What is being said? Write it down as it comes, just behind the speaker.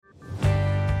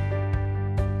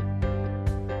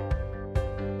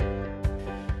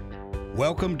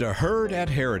Welcome to Heard at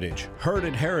Heritage. Heard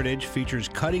at Heritage features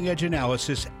cutting-edge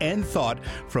analysis and thought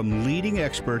from leading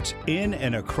experts in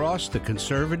and across the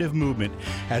conservative movement,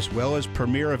 as well as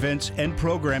premier events and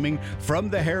programming from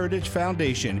the Heritage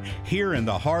Foundation here in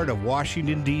the heart of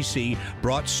Washington, D.C.,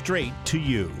 brought straight to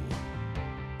you.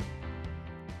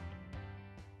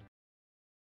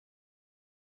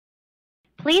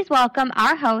 Please welcome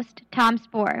our host, Tom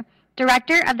Spohr,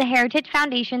 Director of the Heritage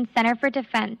Foundation Center for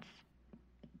Defense.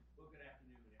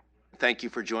 Thank you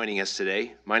for joining us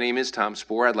today. My name is Tom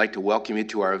Spohr. I'd like to welcome you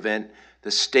to our event,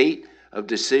 The State of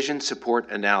Decision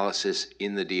Support Analysis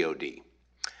in the DoD.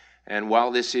 And while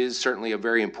this is certainly a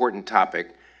very important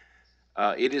topic,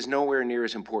 it is nowhere near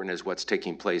as important as what's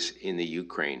taking place in the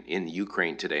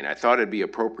Ukraine today. And I thought it'd be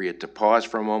appropriate to pause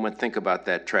for a moment, think about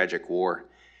that tragic war,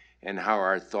 and how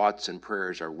our thoughts and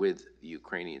prayers are with the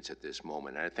Ukrainians at this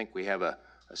moment. And I think we have a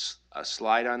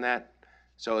slide on that.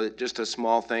 So just a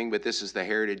small thing, but this is the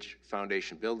Heritage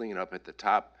Foundation building, and up at the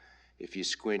top, if you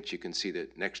squint, you can see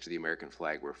that next to the American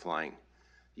flag, we're flying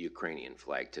the Ukrainian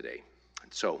flag today.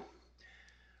 And so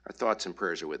our thoughts and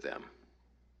prayers are with them.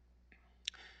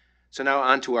 So now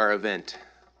on to our event.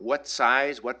 What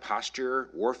size, what posture,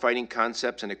 warfighting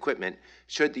concepts, and equipment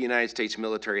should the United States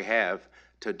military have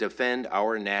to defend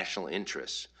our national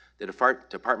interests? The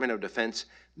Department of Defense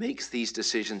makes these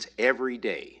decisions every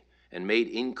day, and made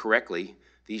incorrectly,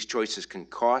 these choices can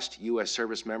cost U.S.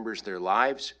 service members their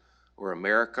lives or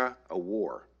America a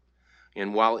war.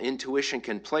 And while intuition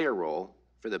can play a role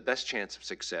for the best chance of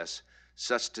success,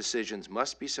 such decisions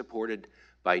must be supported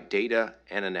by data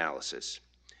and analysis.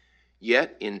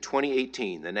 Yet, in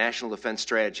 2018, the National Defense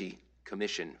Strategy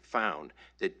Commission found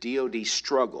that DoD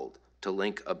struggled to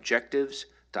link objectives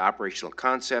to operational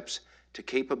concepts, to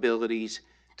capabilities,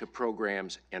 to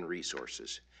programs and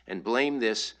resources, and blamed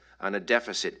this on a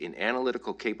deficit in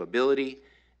analytical capability,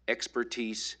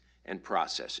 expertise, and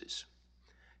processes.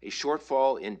 A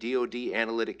shortfall in DoD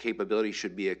analytic capability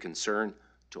should be a concern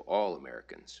to all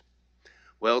Americans.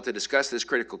 Well, to discuss this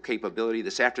critical capability,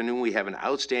 this afternoon we have an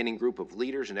outstanding group of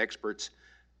leaders and experts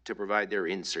to provide their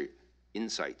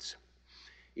insights.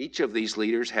 Each of these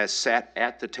leaders has sat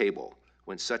at the table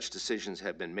when such decisions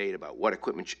have been made about what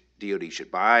equipment DoD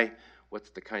should buy,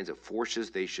 what's the kinds of forces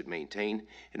they should maintain,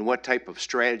 and what type of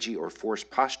strategy or force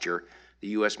posture the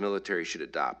U.S. military should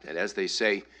adopt. And as they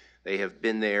say, they have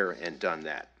been there and done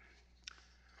that.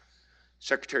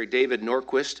 Secretary David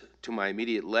Norquist, to my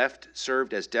immediate left,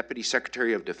 served as Deputy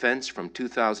Secretary of Defense from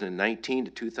 2019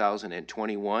 to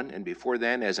 2021, and before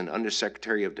then as an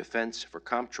Undersecretary of Defense for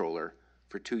Comptroller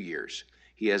for 2 years.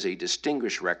 He has a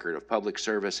distinguished record of public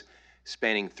service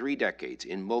spanning 3 decades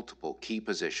in multiple key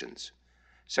positions.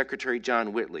 Secretary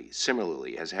John Whitley,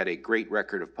 similarly, has had a great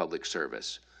record of public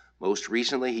service. Most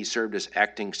recently, he served as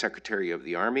Acting Secretary of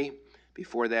the Army.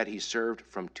 Before that, he served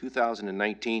from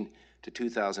 2019 to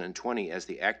 2020 as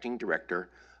the Acting Director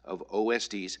of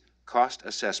OSD's Cost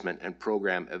Assessment and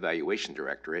Program Evaluation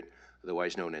Directorate,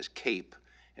 otherwise known as CAPE,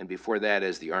 and before that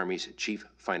as the Army's Chief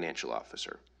Financial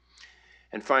Officer.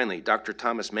 And finally, Dr.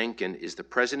 Thomas Mencken is the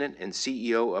President and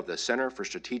CEO of the Center for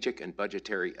Strategic and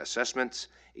Budgetary Assessments,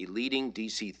 a leading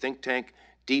D.C. think tank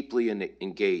deeply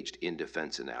engaged in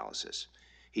defense analysis.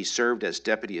 He served as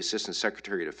Deputy Assistant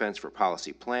Secretary of Defense for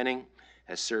Policy Planning,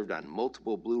 has served on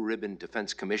multiple Blue Ribbon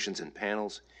Defense Commissions and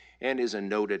panels, and is a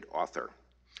noted author.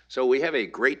 So we have a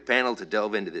great panel to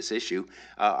delve into this issue.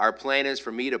 Our plan is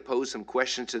for me to pose some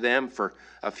questions to them for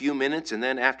a few minutes, and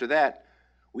then after that,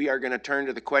 we are going to turn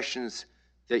to the questions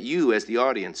that you, as the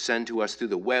audience, send to us through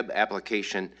the web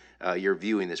application you're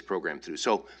viewing this program through.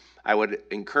 So I would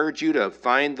encourage you to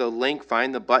find the link,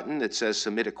 find the button that says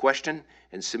submit a question,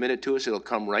 and submit it to us. It'll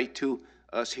come right to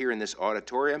us here in this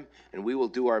auditorium, and we will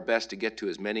do our best to get to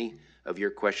as many of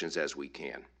your questions as we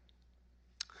can.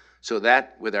 So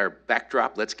that, with our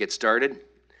backdrop, let's get started.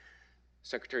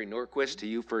 Secretary Norquist, to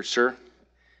you first, sir.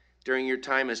 During your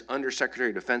time as Undersecretary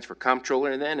of Defense for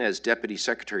Comptroller and then as Deputy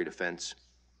Secretary of Defense,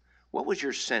 what was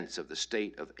your sense of the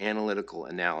state of analytical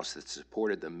analysis that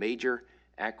supported the major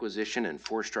acquisition and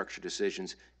force structure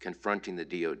decisions confronting the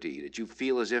DoD? Did you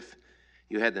feel as if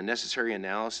you had the necessary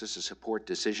analysis to support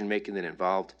decision-making that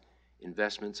involved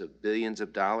investments of billions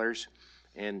of dollars?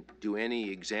 And do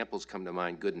any examples come to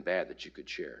mind, good and bad, that you could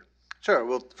share? Sure.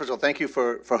 Well, first of all, thank you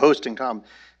for hosting, Tom,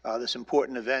 this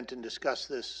important event and discuss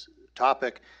this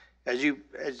topic. As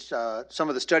some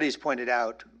of the studies pointed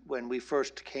out, when we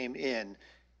first came in,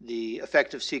 the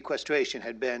effective sequestration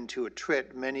had been to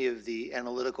attrit many of the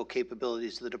analytical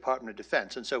capabilities of the Department of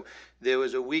Defense. And so there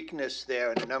was a weakness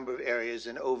there in a number of areas,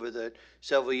 and over the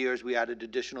several years we added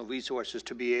additional resources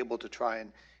to be able to try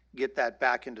and get that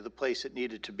back into the place it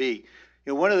needed to be.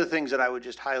 one of the things that I would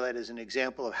just highlight as an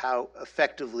example of how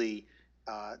effectively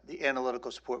the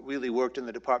analytical support really worked in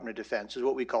the Department of Defense is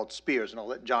what we called SPEARS, and I'll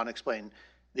let John explain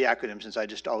the acronym since I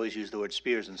just always use the word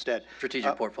SPEARS instead.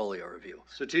 Strategic Portfolio Review.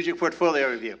 Strategic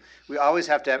Portfolio Review. We always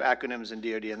have to have acronyms in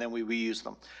DoD, and then we reuse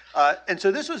them. And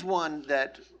so this was one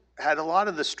that had a lot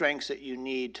of the strengths that you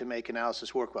need to make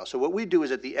analysis work well. So what we do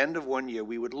is at the end of 1 year,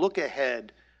 we would look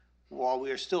ahead while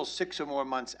we are still 6 or more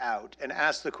months out and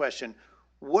ask the question,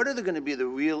 what are going to be the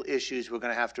real issues we're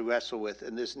going to have to wrestle with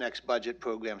in this next budget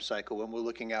program cycle when we're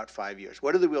looking out 5 years?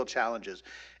 What are the real challenges?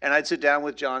 And I'd sit down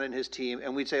with John and his team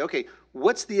and we'd say, okay,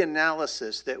 what's the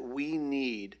analysis that we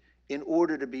need in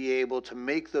order to be able to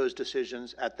make those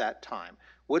decisions at that time?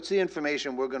 What's the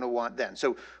information we're going to want then?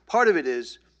 So part of it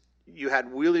is you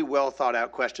had really well thought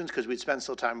out questions because we'd spend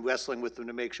some time wrestling with them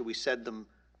to make sure we said them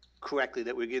correctly,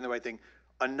 that we're getting the right thing.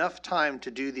 Enough time to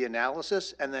do the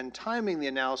analysis, and then timing the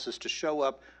analysis to show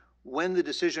up when the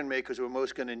decision makers were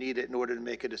most going to need it in order to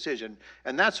make a decision.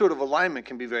 And that sort of alignment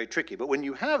can be very tricky. But when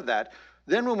you have that,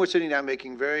 then when we're sitting down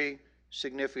making very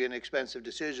significant, expensive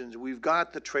decisions, we've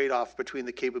got the trade-off between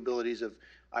the capabilities of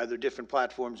either different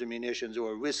platforms and munitions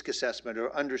or risk assessment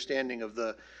or understanding of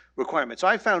the requirements. So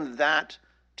I found that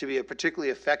to be a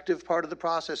particularly effective part of the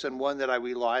process and one that I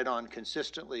relied on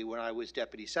consistently when I was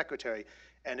Deputy Secretary.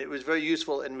 And it was very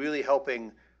useful in really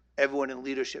helping everyone in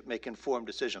leadership make informed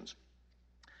decisions.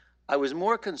 I was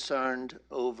more concerned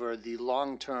over the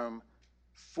long-term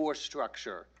force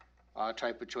structure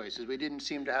type of choices. We didn't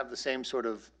seem to have the same sort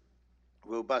of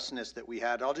robustness that we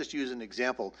had. I'll just use an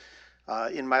example.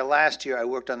 In my last year, I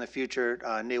worked on the Future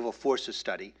Naval Forces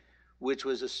Study, which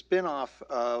was a spin-off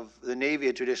of the Navy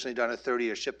had traditionally done a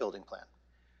 30-year shipbuilding plan.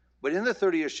 But in the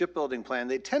 30-year shipbuilding plan,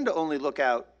 they tend to only look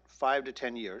out 5 to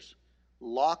 10 years,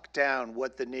 lock down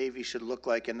what the Navy should look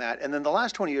like in that, and then the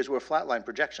last 20 years were a flatline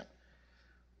projection.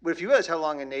 But if you realize how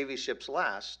long a Navy ships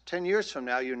last, 10 years from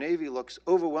now, your Navy looks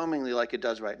overwhelmingly like it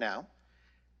does right now.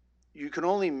 You can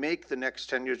only make the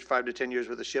next 10 years, 5 to 10 years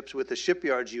with the ships with the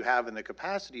shipyards you have and the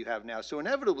capacity you have now. So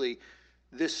inevitably,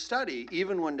 this study,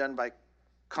 even when done by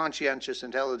conscientious,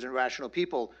 intelligent, rational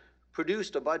people,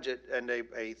 produced a budget and a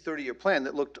 30-year plan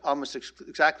that looked almost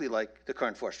exactly like the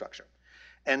current force structure.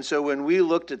 And so when we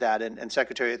looked at that, and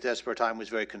Secretary Despertime was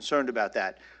very concerned about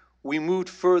that, we moved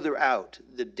further out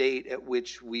the date at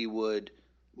which we would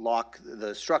lock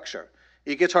the structure.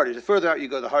 It gets harder. The further out you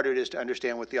go, the harder it is to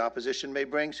understand what the opposition may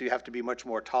bring, so you have to be much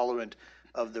more tolerant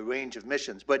of the range of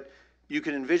missions. But you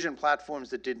can envision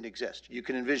platforms that didn't exist. You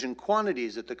can envision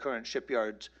quantities that the current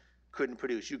shipyards couldn't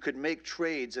produce. You could make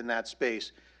trades in that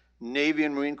space. Navy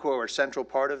and Marine Corps are a central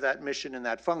part of that mission and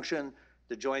that function.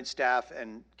 The Joint Staff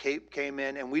and CAPE came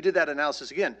in, and we did that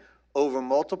analysis again over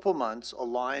multiple months,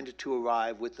 aligned to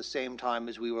arrive with the same time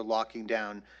as we were locking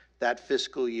down that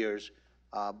fiscal year's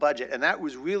budget. And that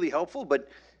was really helpful, but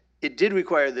it did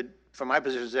require, from my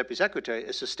position as Deputy Secretary,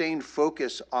 a sustained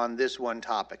focus on this one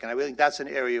topic. And I really think that's an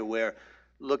area where,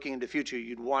 looking into the future,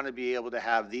 you'd want to be able to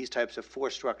have these types of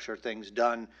force structure things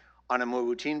done on a more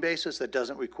routine basis that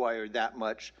doesn't require that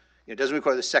much. It doesn't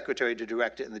require the Secretary to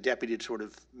direct it and the Deputy to sort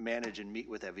of manage and meet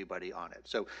with everybody on it.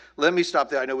 So let me stop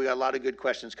there. I know we got a lot of good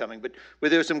questions coming, but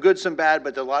there was some good, some bad,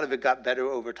 but a lot of it got better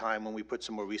over time when we put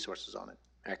some more resources on it.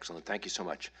 Excellent. Thank you so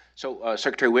much. So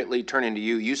Secretary Whitley, turning to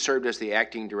you, you served as the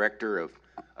Acting Director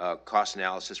of Cost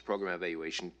Analysis Program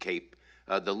Evaluation, CAPE,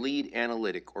 the lead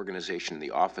analytic organization in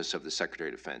the Office of the Secretary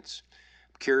of Defense.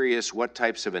 I'm curious, what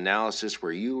types of analysis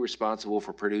were you responsible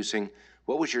for producing?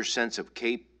 What was your sense of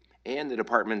CAPE and the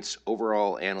department's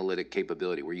overall analytic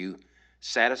capability? Were you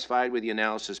satisfied with the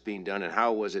analysis being done, and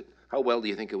how well do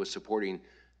you think it was supporting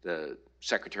the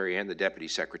Secretary and the Deputy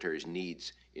Secretary's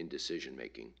needs in decision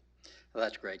making? Well,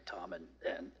 that's great, Tom,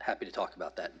 and happy to talk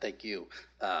about that. And thank you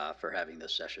for having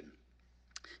this session.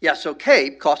 Yeah, so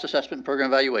CAPE, Cost Assessment and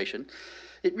Program Evaluation,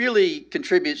 it really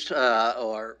contributes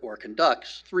or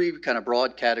conducts three kind of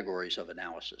broad categories of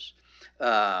analysis.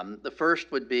 The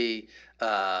first would be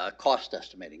cost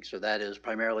estimating. So that is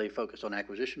primarily focused on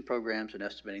acquisition programs and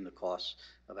estimating the costs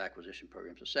of acquisition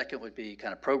programs. The second would be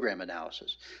kind of program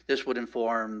analysis. This would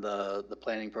inform the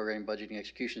planning, program, budgeting,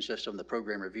 execution system, the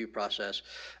program review process.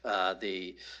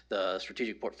 The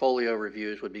strategic portfolio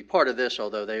reviews would be part of this,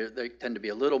 although they tend to be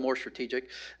a little more strategic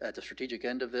at the strategic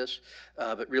end of this,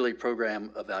 but really program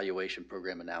evaluation,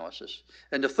 program analysis.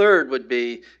 And the third would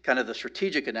be kind of the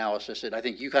strategic analysis that I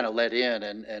think you kind of led in,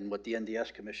 and what the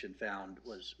NDS Commission found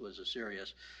was a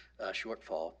serious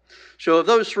shortfall. So of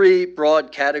those three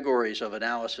broad categories of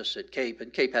analysis at CAPE,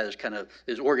 and CAPE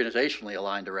is organizationally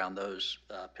aligned around those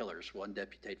pillars: one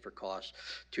deputate for cost,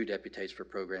 two deputates for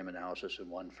program analysis, and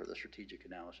one for the strategic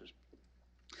analysis.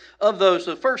 Of those,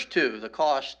 the first two, the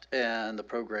cost and the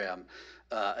program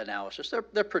analysis,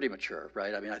 they're pretty mature,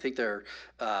 right? I mean, I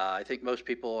think most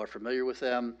people are familiar with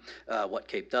them, what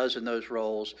CAPE does in those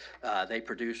roles. They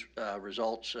produce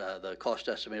results. The cost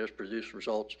estimators produce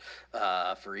results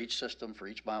for each system, for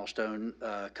each milestone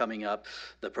coming up.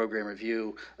 The program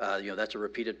review, that's a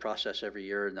repeated process every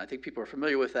year, and I think people are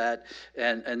familiar with that,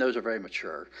 and those are very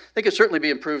mature. They could certainly be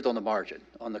improved on the margin.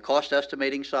 On the cost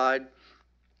estimating side,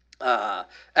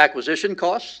 acquisition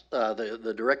costs,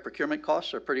 the direct procurement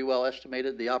costs are pretty well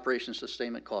estimated. The operations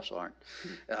sustainment costs aren't.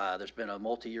 There's been a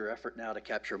multi-year effort now to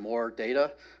capture more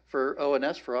data for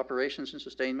ONS, for operations and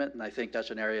sustainment, and I think that's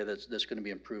an area that's going to be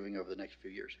improving over the next few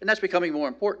years. And that's becoming more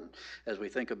important as we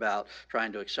think about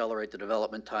trying to accelerate the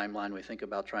development timeline. We think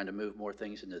about trying to move more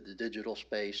things into the digital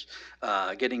space,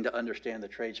 getting to understand the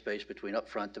trade space between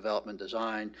upfront development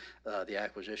design, the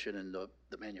acquisition and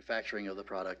the manufacturing of the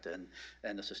product,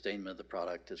 and the sustainment of the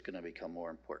product is going to become more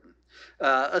important.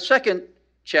 A second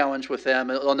challenge with them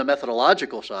on the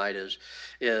methodological side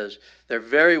is they're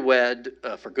very wed,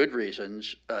 for good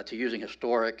reasons, to using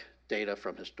historic data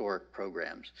from historic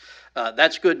programs.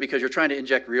 That's good because you're trying to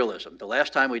inject realism. The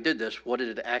last time we did this, what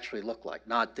did it actually look like?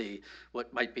 Not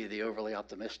what might be the overly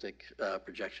optimistic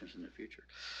projections in the future.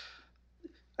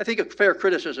 I think a fair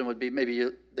criticism would be maybe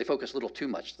they focus a little too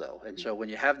much, though. And so when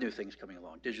you have new things coming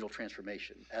along, digital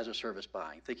transformation, as a service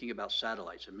buying, thinking about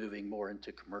satellites and moving more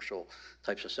into commercial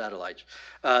types of satellites,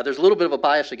 there's a little bit of a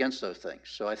bias against those things.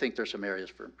 So I think there's some areas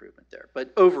for improvement there.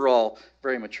 But overall,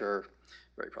 very mature,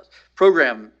 very process.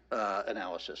 Program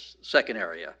analysis, second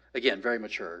area, again, very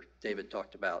mature. David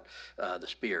talked about the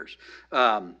SPEARS.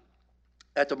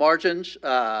 At the margins,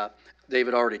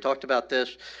 David already talked about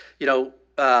this.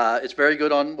 It's very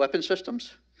good on weapon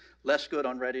systems, less good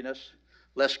on readiness,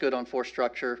 less good on force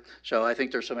structure. So I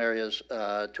think there's some areas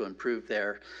to improve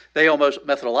there.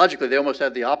 Methodologically, they almost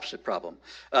have the opposite problem.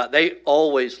 They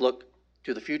always look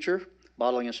to the future,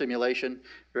 modeling and simulation,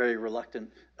 very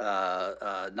reluctant,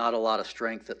 not a lot of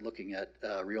strength at looking at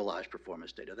realized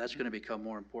performance data. That's going to become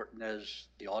more important as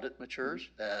the audit matures,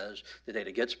 as the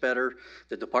data gets better,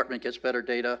 the department gets better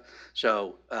data.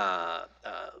 So a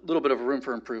little bit of room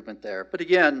for improvement there. But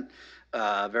again,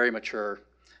 very mature,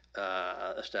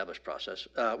 established process.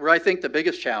 Where I think the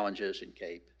biggest challenge is in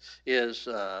CAPE is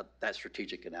that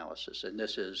strategic analysis. And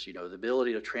this is, the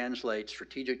ability to translate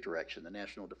strategic direction, the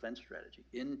National Defense Strategy,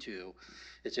 into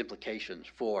its implications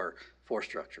for force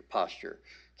structure, posture,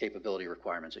 capability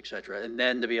requirements, et cetera, and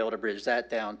then to be able to bridge that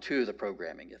down to the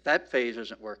programming. If that phase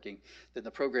isn't working, then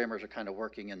the programmers are kind of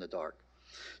working in the dark.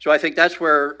 So I think that's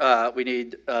where we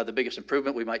need the biggest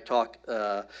improvement. We might talk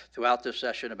throughout this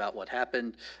session about what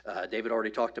happened. David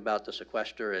already talked about the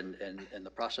sequester and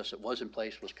the process that was in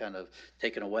place was kind of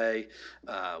taken away,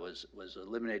 was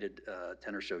eliminated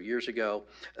 10 or so years ago.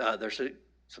 There's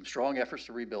some strong efforts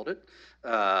to rebuild it.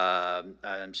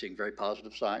 I'm seeing very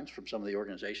positive signs from some of the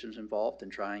organizations involved in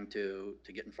trying to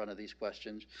get in front of these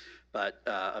questions. But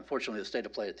unfortunately, the state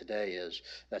of play today is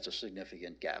that's a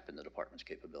significant gap in the department's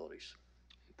capabilities.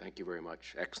 Thank you very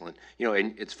much. Excellent.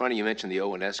 And it's funny you mentioned the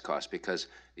ONS cost because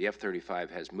the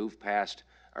F-35 has moved past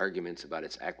arguments about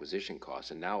its acquisition costs,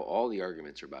 and now all the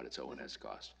arguments are about its ONS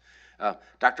cost.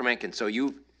 Dr. Menken, so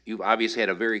you've obviously had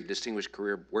a very distinguished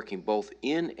career working both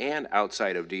in and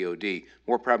outside of DOD,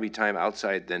 more probably time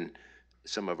outside than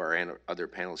some of our other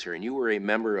panels here. And you were a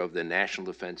member of the National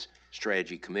Defense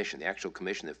Strategy Commission, the actual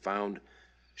commission that found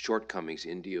shortcomings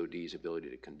in DOD's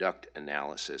ability to conduct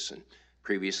analysis. And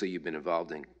previously, you've been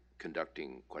involved in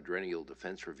conducting quadrennial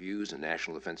defense reviews and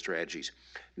national defense strategies.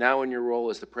 Now, in your role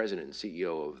as the president and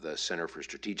CEO of the Center for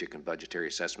Strategic and Budgetary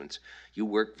Assessments, you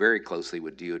work very closely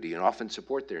with DOD and often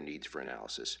support their needs for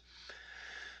analysis.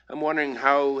 I'm wondering,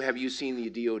 how have you seen the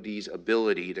DOD's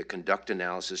ability to conduct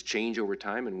analysis change over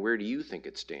time, and where do you think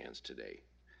it stands today?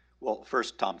 Well,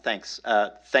 first, Tom, thanks.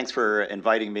 Thanks for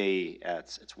inviting me.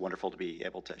 It's wonderful to be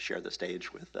able to share the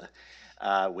stage with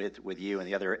you and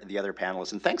the other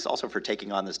panelists. And thanks also for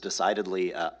taking on this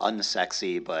decidedly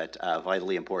unsexy but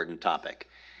vitally important topic.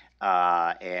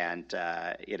 It's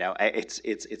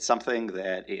something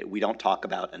that we don't talk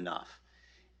about enough,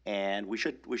 and we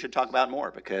should talk about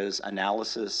more, because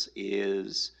analysis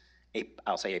is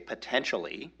I'll say a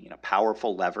potentially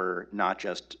powerful lever, not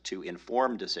just to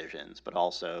inform decisions, but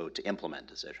also to implement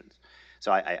decisions.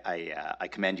 So I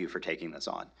commend you for taking this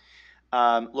on.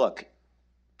 Look,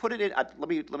 put it in. Let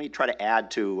me try to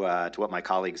add to what my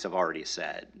colleagues have already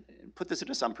said. Put this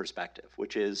into some perspective,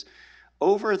 which is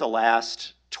over the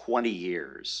last 20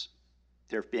 years,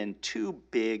 there have been two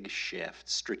big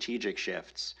shifts, strategic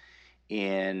shifts,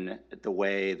 in the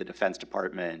way the Defense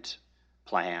Department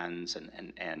plans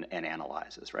and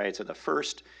analyzes, right? So the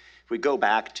first, if we go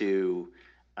back to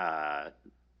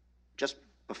just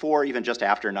before, even just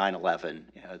after 9/11,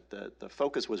 you know, the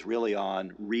focus was really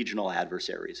on regional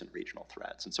adversaries and regional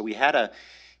threats. And so we had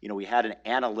an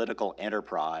analytical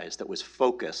enterprise that was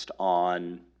focused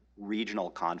on regional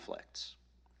conflicts.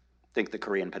 Think the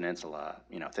Korean Peninsula,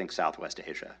 you know, think Southwest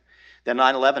Asia. Then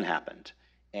 9/11 happened,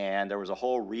 and there was a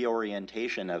whole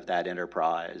reorientation of that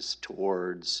enterprise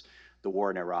towards the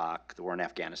war in Iraq, the war in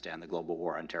Afghanistan, the global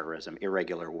war on terrorism,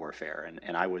 irregular warfare,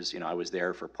 and I was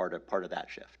there for part of that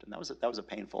shift, and that was a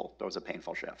painful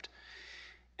shift.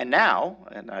 And now,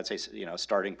 and I'd say, you know,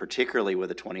 starting particularly with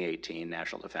the 2018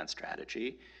 National Defense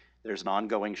Strategy, there's an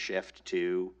ongoing shift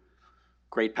to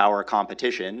great power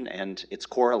competition and its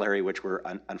corollary, which we're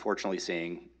unfortunately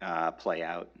seeing play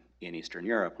out in Eastern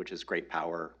Europe, which is great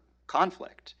power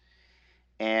conflict.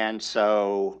 And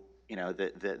so, you know,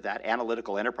 that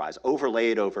analytical enterprise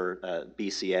overlaid over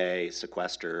BCA,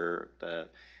 sequester, the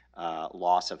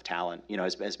loss of talent, you know,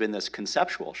 has been this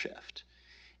conceptual shift.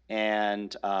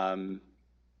 And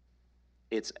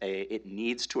it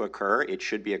needs to occur. It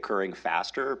should be occurring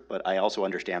faster, but I also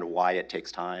understand why it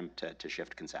takes time to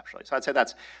shift conceptually. So I'd say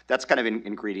that's kind of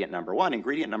ingredient number one.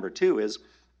 Ingredient number two is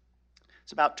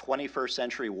it's about 21st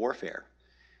century warfare.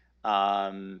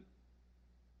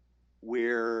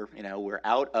 We're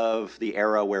out of the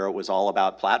era where it was all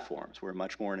about platforms. We're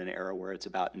much more in an era where it's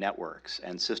about networks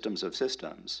and systems of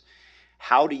systems.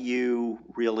 How do you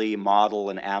really model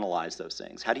and analyze those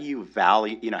things? How do you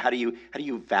value, you know, how do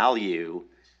you value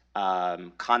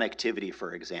connectivity,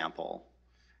 for example?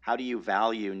 How do you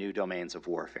value new domains of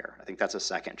warfare? I think that's a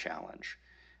second challenge.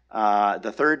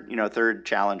 The third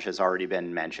challenge has already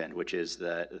been mentioned, which is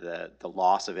the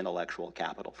loss of intellectual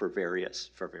capital for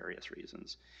various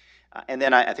reasons. And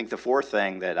then I think the fourth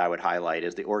thing that I would highlight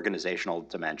is the organizational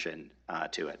dimension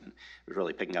to it. And we're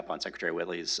really picking up on Secretary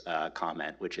Whitley's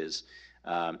comment, which is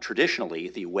traditionally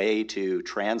the way to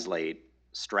translate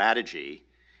strategy,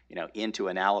 you know, into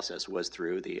analysis was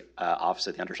through the Office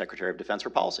of the Undersecretary of Defense for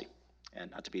Policy. And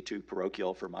not to be too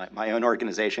parochial for my own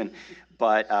organization,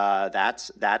 but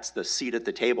that's the seat at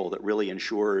the table that really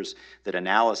ensures that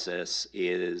analysis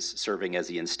is serving as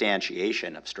the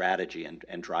instantiation of strategy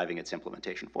and driving its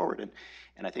implementation forward.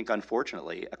 And I think,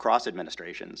 unfortunately, across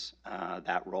administrations,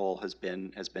 that role has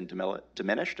been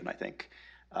diminished, and I think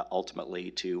ultimately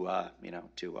not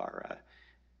to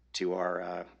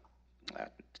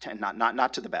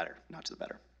the better.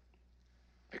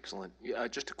 Excellent.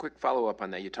 Just a quick follow-up on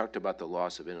that. You talked about the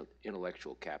loss of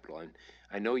intellectual capital. And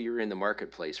I know you're in the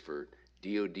marketplace for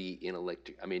DoD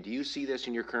intellect. I mean, do you see this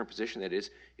in your current position that it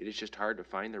is just hard to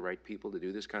find the right people to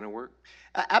do this kind of work?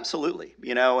 Absolutely.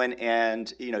 You know,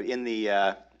 and you know, in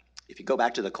the if you go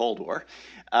back to the Cold War,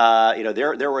 you know,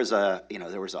 there was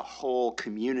a whole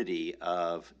community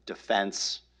of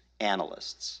defense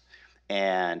analysts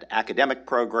and academic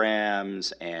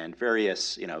programs and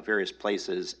various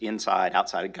places inside,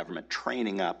 outside of government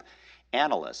training up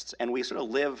analysts. And we sort of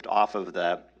lived off of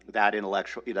that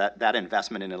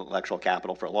investment in intellectual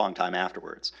capital for a long time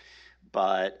afterwards.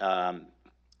 But a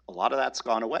lot of that's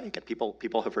gone away.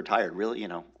 People have retired. Really, you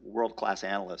know, world-class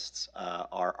analysts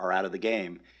are out of the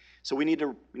game. So we need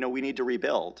to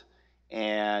rebuild.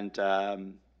 And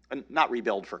not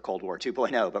rebuild for Cold War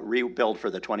 2.0, but rebuild for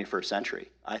the 21st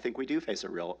century. I think we do face a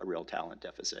real talent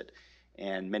deficit,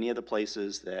 and many of the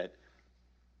places that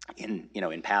in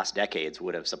past decades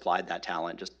would have supplied that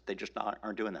talent they just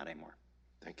aren't doing that anymore.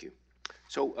 Thank you.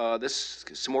 So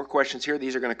some more questions here.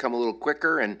 These are going to come a little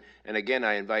quicker, and again,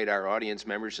 I invite our audience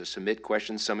members to submit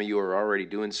questions. Some of you are already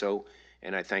doing so,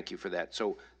 and I thank you for that.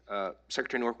 So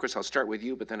Secretary Norquist, I'll start with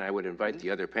you, but then I would invite the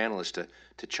other panelists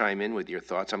to chime in with your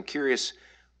thoughts. I'm curious.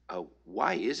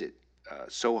 Why is it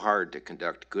so hard to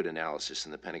conduct good analysis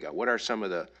in the Pentagon? What are some of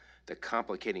the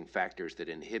complicating factors that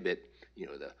inhibit, you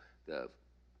know, the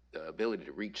ability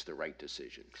to reach the right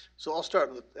decisions? So I'll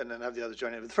start and then have the others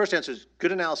join in. The first answer is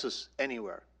good analysis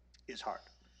anywhere is hard,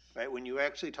 right? When you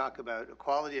actually talk about a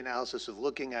quality analysis of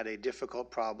looking at a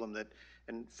difficult problem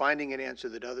and finding an answer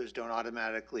that others don't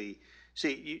automatically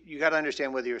see, you got to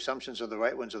understand whether your assumptions are the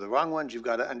right ones or the wrong ones. You've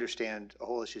got to understand the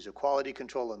whole issues of quality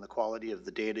control and the quality of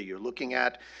the data you're looking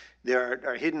at. There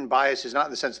are hidden biases, not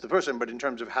in the sense of the person, but in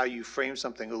terms of how you frame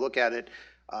something or look at it.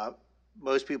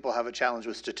 Most people have a challenge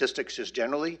with statistics just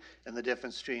generally and the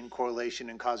difference between correlation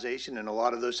and causation and a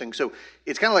lot of those things. So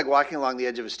it's kind of like walking along the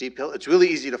edge of a steep hill. It's really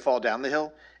easy to fall down the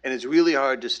hill, and it's really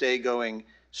hard to stay going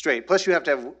straight. Plus, you have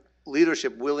to have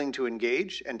leadership willing to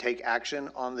engage and take action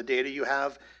on the data you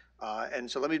have. And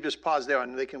so let me just pause there,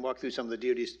 and they can walk through some of the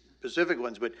DoD specific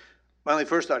ones. But My only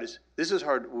first thought is, this is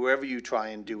hard wherever you try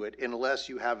and do it, unless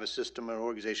you have a system or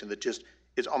organization that just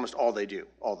is almost all they do,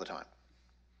 all the time.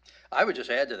 I would just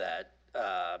add to that,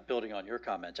 building on your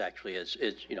comments, actually,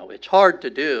 it's hard to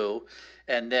do,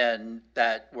 and then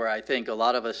that where I think a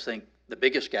lot of us think the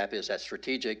biggest gap is that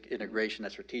strategic integration,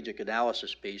 that strategic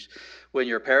analysis piece. When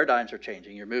your paradigms are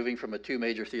changing, you're moving from a two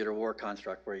major theater war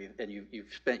construct where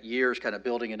you've spent years kind of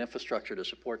building an infrastructure to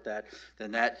support that,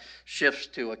 then that shifts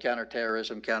to a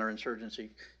counterterrorism,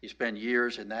 counterinsurgency. You spend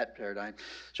years in that paradigm.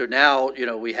 So now,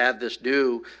 we have this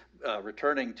new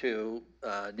returning to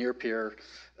near peer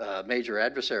major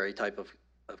adversary type of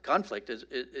conflict.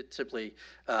 It simply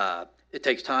it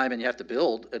takes time, and you have to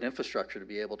build an infrastructure to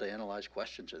be able to analyze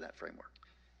questions in that framework.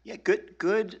 Yeah,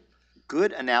 good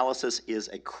analysis is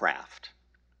a craft.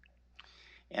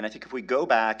 And I think if we go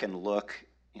back and look,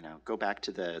 go back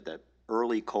to the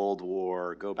early Cold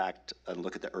War, go back and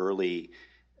look at the early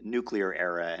nuclear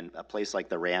era, and a place like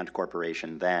the Rand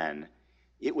Corporation then,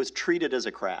 it was treated as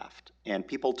a craft. And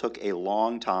people took a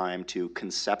long time to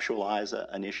conceptualize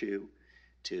an issue,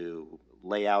 to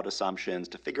lay out assumptions,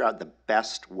 to figure out the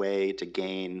best way to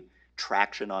gain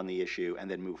traction on the issue and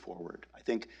then move forward. I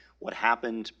think what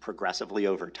happened progressively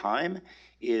over time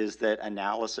is that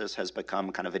analysis has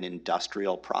become kind of an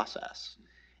industrial process.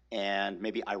 And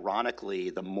maybe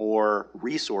ironically, the more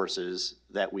resources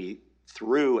that we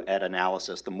threw at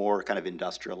analysis, the more kind of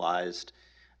industrialized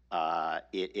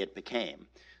it became.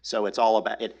 So it's all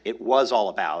about, it was all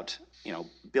about,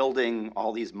 building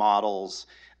all these models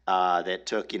that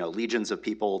took, legions of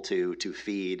people to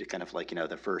feed, kind of like,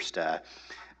 the first,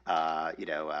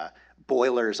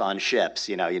 boilers on ships.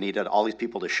 You needed all these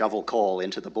people to shovel coal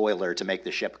into the boiler to make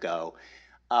the ship go.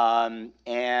 And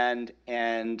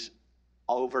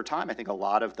over time, I think a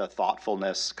lot of the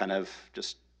thoughtfulness kind of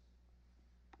just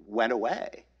went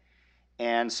away.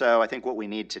 And so I think what we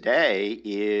need today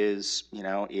is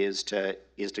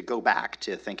to go back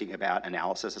to thinking about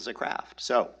analysis as a craft.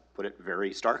 So, put it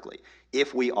very starkly,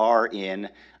 if we are in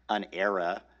an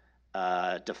era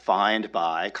defined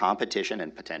by competition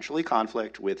and potentially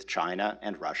conflict with China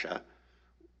and Russia,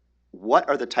 what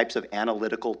are the types of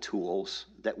analytical tools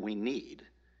that we need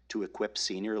to equip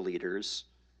senior leaders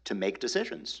to make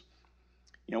decisions?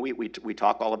 We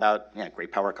talk all about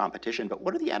great power competition, but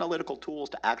what are the analytical tools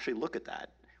to actually look at that?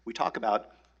 We talk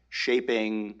about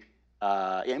shaping,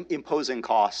 imposing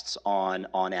costs on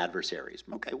adversaries.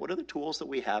 Okay, what are the tools that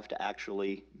we have to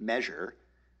actually measure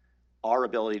our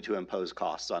ability to impose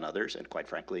costs on others, and quite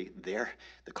frankly, the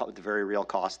very real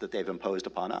costs that they've imposed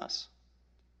upon us?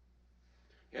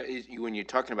 Yeah, when you're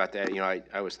talking about that,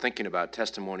 I was thinking about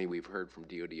testimony we've heard from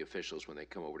DOD officials when they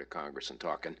come over to Congress and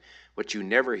talk. And what you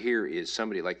never hear is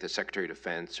somebody like the Secretary of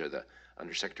Defense or the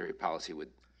Undersecretary of Policy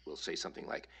will say something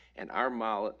like, and our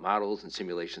models and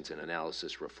simulations and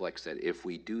analysis reflects that if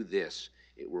we do this,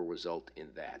 it will result in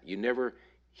that. You never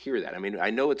hear that. I mean,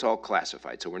 I know it's all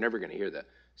classified, so we're never going to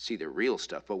see the real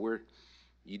stuff, but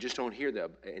you just don't hear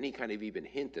any kind of even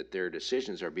hint that their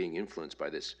decisions are being influenced by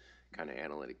this kind of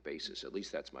analytic basis. At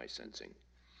least that's my sensing.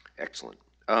 Excellent.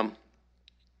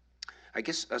 I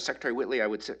guess, Secretary Whitley, I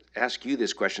would ask you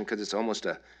this question because it's almost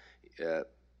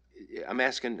I'm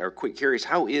asking, or curious,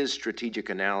 how is strategic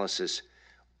analysis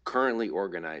currently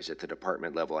organized at the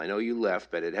department level? I know you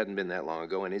left, but it hadn't been that long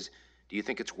ago. And do you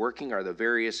think it's working? Are the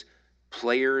various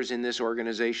players in this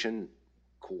organization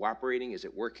cooperating? Is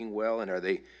it working well?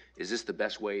 And is this the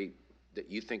best way that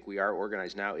you think we are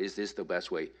organized now? Is this the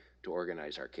best way to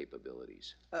organize our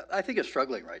capabilities? I think it's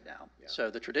struggling right now. Yeah.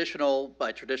 So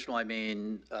by traditional I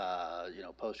mean,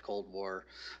 post-Cold War,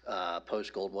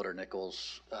 post-Goldwater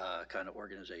Nichols kind of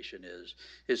organization is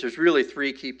there's really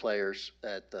three key players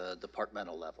at the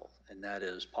departmental level, and that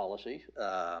is policy,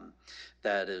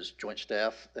 that is joint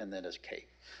staff, and then is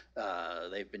CAPE.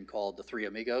 They've been called the Three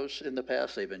Amigos in the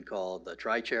past. They've been called the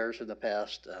Tri-Chairs in the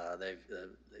past. They've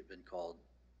been called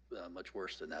much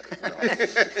worse than that as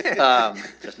well.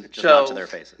 just not to their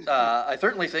faces. I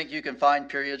certainly think you can find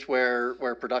periods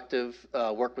where productive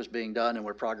work was being done and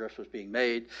where progress was being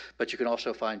made, but you can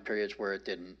also find periods where it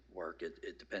didn't work.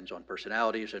 It depends on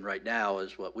personalities, and right now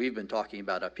is what we've been talking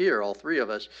about up here, all three of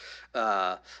us.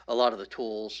 A lot of the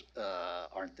tools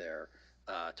aren't there.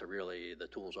 The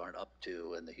tools aren't up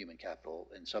to, and the human capital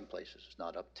in some places is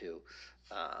not up to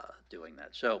doing that.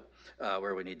 So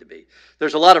where we need to be.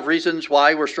 There's a lot of reasons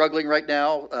why we're struggling right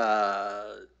now.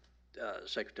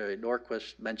 Secretary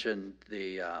Norquist mentioned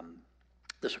the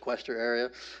sequester area.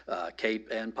 CAPE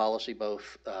and policy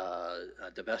both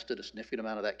divested a significant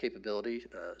amount of that capability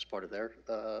as part of their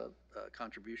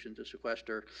contribution to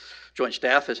sequester. Joint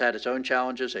staff has had its own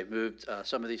challenges. They've moved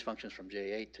some of these functions from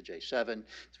J8 to J7.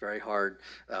 It's very hard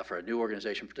for a new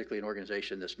organization, particularly an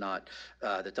organization that's not,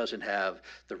 that doesn't have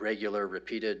the regular,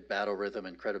 repeated battle rhythm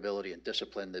and credibility and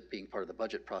discipline that being part of the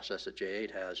budget process that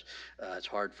J8 has. It's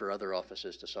hard for other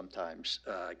offices to sometimes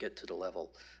get to the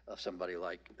level of somebody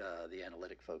like the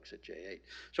analytic folks at J8.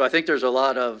 So I think there's a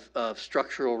lot of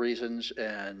structural reasons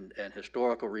and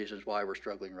historical reasons why we're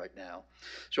struggling right now.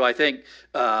 So I think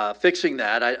fixing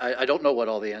that, I don't know what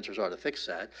all the answers are to fix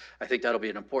that. I think that'll be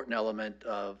an important element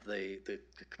of the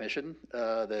commission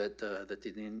that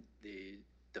the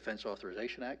Defense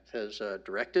Authorization Act has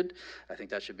directed. I think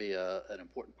that should be an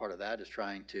important part of that, is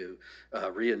trying to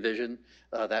re-envision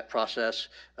that process,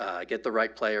 get the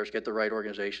right players, get the right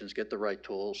organizations, get the right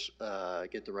tools,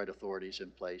 get the right authorities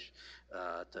in place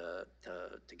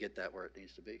to get that where it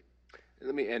needs to be.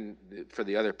 Let me, and for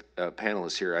the other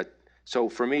panelists here, so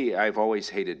for me, I've always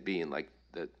hated being like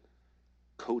the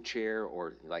co-chair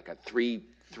or like a three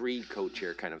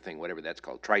co-chair kind of thing, whatever that's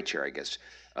called, tri-chair, I guess.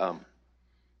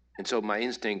 And so my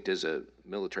instinct as a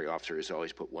military officer is to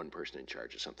always put one person in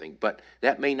charge of something, but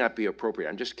that may not be appropriate.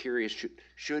 I'm just curious,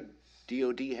 should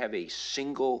DOD have a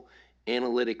single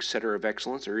analytic center of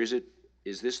excellence, or is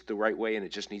this the right way and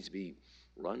it just needs to be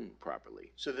run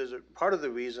properly? So there's a part of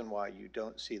the reason why you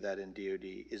don't see that in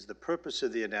DOD is the purpose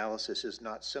of the analysis is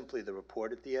not simply the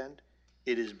report at the end.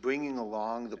 It is bringing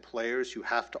along the players who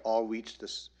have to all reach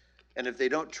this. And if they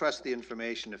don't trust the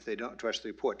information, if they don't trust the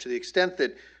report, to the extent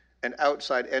that an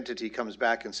outside entity comes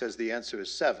back and says the answer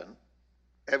is 7,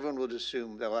 everyone will just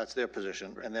assume that, well, that's their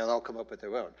position, and they'll all come up with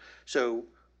their own. So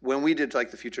when we did like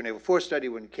the Future Naval Force study,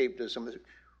 when CAPE does some of the,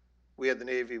 we had the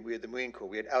Navy, we had the Marine Corps,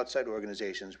 we had outside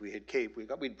organizations, we had CAPE,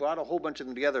 we brought a whole bunch of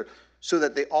them together so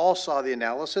that they all saw the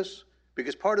analysis,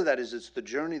 because part of that is it's the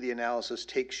journey the analysis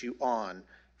takes you on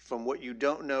from what you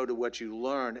don't know to what you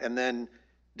learn, and then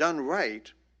done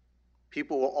right,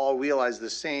 people will all realize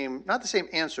the same, not the same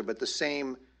answer, but the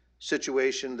same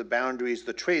situation, the boundaries,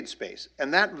 the trade space.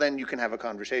 And that then you can have a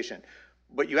conversation.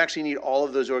 But you actually need all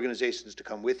of those organizations to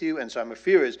come with you. And so my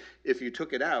fear is if you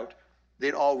took it out,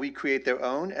 they'd all recreate their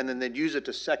own and then they'd use it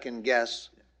to second guess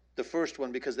the first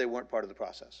one because they weren't part of the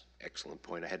process. Excellent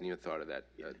point. I hadn't even thought of that,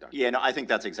 Dr. Yeah, no, I think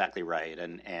that's exactly right.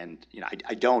 And you know,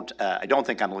 I don't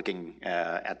think I'm looking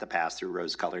at the past through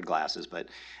rose-colored glasses, but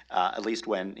at least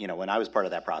when I was part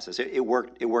of that process, it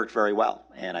worked very well.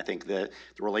 And I think the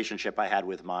relationship I had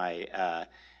with my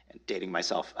dating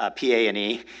myself,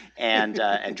 PA&E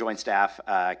and joint staff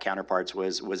counterparts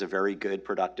was a very good,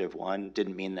 productive one.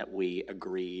 Didn't mean that we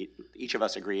agreed, each of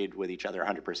us agreed with each other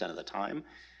 100% of the time.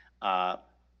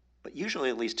 But usually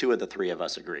at least 2 of the 3 of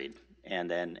us agreed, and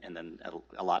then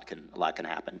a lot can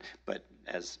happen. But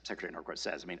as Secretary Norquist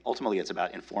says, I mean, ultimately it's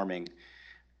about informing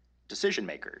decision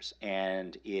makers,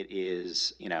 and it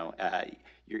is,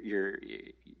 you're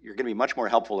going to be much more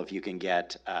helpful if you can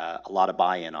get a lot of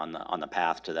buy-in on the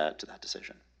path to that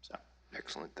decision. So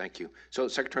excellent, thank you. So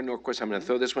Secretary Norquist, I'm going to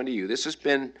throw this one to you. This has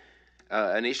been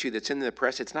an issue that's in the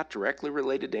press. It's not directly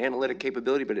related to analytic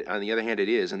capability, but on the other hand, it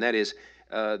is, and that is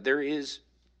there is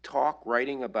talk,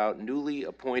 writing about newly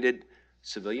appointed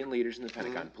civilian leaders in the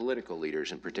Pentagon, political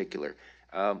leaders in particular,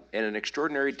 and an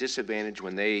extraordinary disadvantage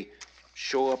when they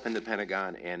show up in the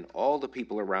Pentagon and all the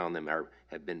people around them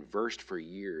have been versed for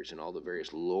years in all the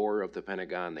various lore of the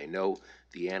Pentagon. They know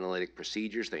the analytic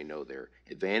procedures. They know their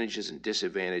advantages and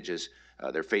disadvantages.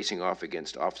 They're facing off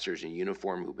against officers in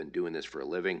uniform who've been doing this for a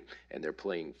living, and they're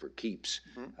playing for keeps.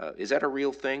 Is that a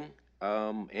real thing?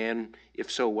 And if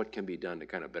so, what can be done to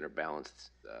kind of better balance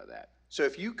that? So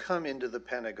if you come into the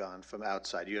Pentagon from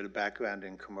outside, you had a background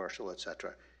in commercial, et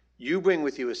cetera, you bring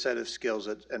with you a set of skills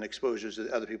and exposures that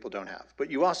other people don't have.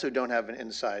 But you also don't have an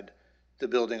inside the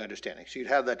building understanding. So you'd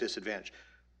have that disadvantage.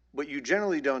 But you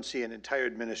generally don't see an entire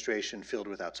administration filled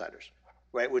with outsiders,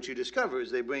 right? What you discover is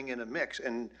they bring in a mix.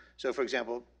 And so, for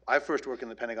example, I first worked in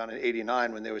the Pentagon in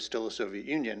 '89 when there was still a Soviet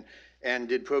Union and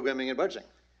did programming and budgeting.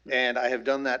 And I have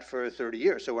done that for 30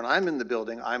 years. So when I'm in the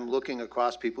building, I'm looking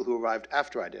across people who arrived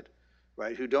after I did,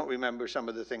 right, who don't remember some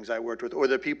of the things I worked with or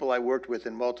the people I worked with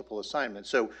in multiple assignments.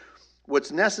 So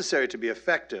what's necessary to be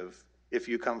effective if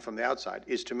you come from the outside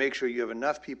is to make sure you have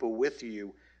enough people with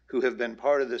you who have been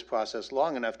part of this process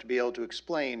long enough to be able to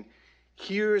explain,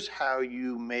 here's how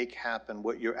you make happen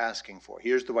what you're asking for.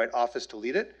 Here's the right office to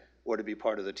lead it or to be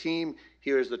part of the team.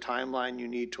 Here's the timeline you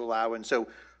need to allow. And so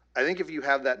I think if you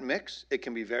have that mix, it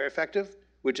can be very effective,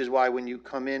 which is why when you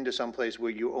come into some place where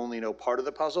you only know part of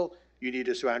the puzzle, you need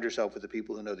to surround yourself with the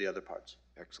people who know the other parts.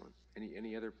 Excellent.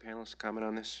 Any other panelists comment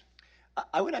on this?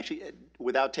 I would actually,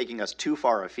 without taking us too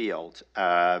far afield,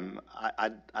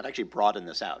 I'd actually broaden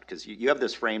this out, because you have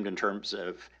this framed in terms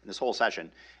of, in this whole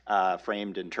session,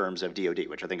 framed in terms of DOD,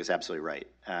 which I think is absolutely right.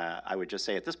 I would just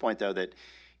say at this point, though, that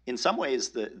in some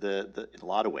ways, in a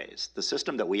lot of ways, the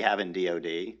system that we have in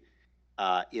DOD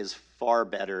is far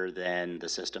better than the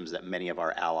systems that many of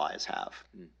our allies have.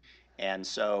 And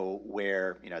so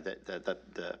where,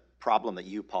 the problem that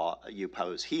you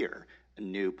pose here, a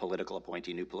new political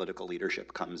appointee, new political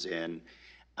leadership comes in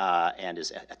and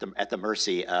is at the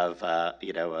mercy of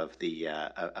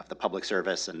the public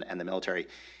service and the military.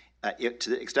 To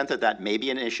the extent that that may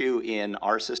be an issue in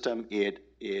our system, it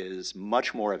is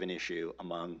much more of an issue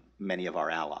among many of our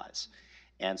allies.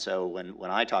 And so when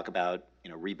I talk about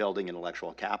rebuilding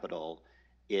intellectual capital,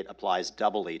 it applies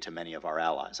doubly to many of our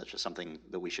allies. That's just something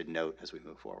that we should note as we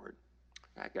move forward.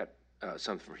 I got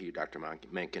something for you, Dr.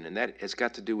 Mencken, and that has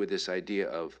got to do with this idea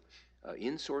of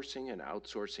insourcing and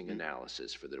outsourcing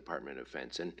analysis for the Department of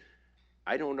Defense. And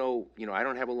I don't know, I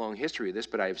don't have a long history of this,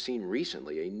 but I have seen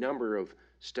recently a number of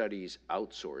studies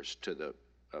outsourced to the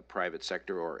private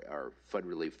sector or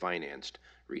federally financed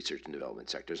research and development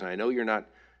sectors. And I know you're not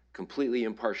completely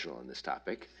impartial on this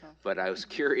topic, but I was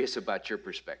curious about your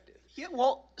perspective. Yeah,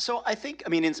 well, so I think,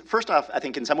 first off, I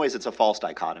think in some ways it's a false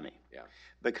dichotomy. Yeah.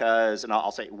 Because, and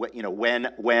I'll say,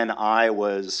 when I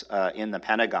was in the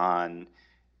Pentagon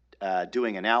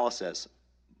doing analysis,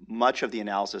 much of the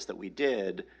analysis that we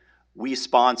did, we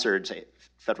sponsored, say,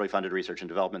 federally funded research and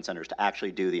development centers to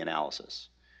actually do the analysis.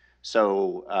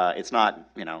 So it's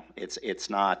not, it's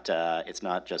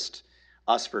not just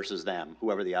us versus them,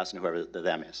 whoever the us and whoever the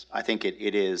them is. I think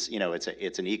it is, it's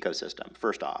an ecosystem,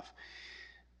 first off.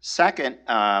 Second,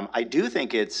 I do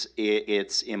think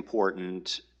it's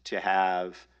important to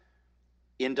have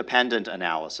independent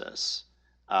analysis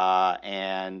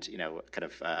and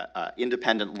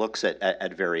independent looks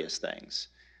at various things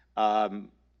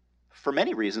for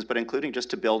many reasons, but including just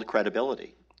to build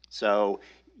credibility. So,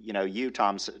 you,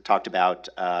 Tom, talked about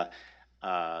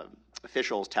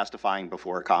officials testifying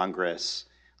before Congress.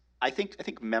 I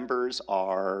think members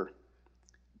are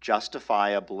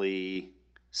justifiably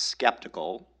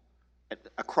skeptical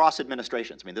across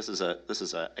administrations. This is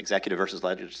a executive versus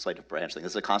legislative branch thing.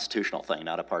 This is a constitutional thing,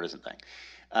 not a partisan thing.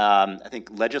 I think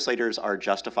legislators are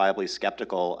justifiably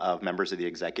skeptical of members of the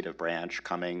executive branch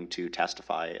coming to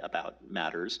testify about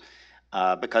matters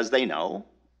because they know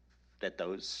that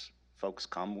those folks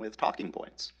come with talking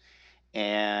points.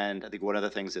 And I think one of the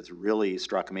things that's really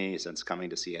struck me since coming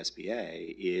to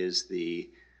CSBA is the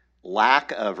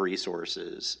lack of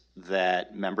resources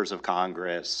that members of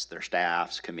Congress, their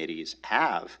staffs, committees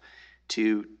have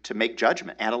to make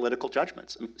analytical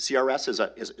judgments. CRS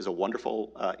is a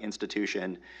wonderful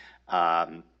institution,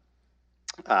 but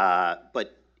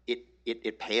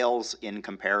it pales in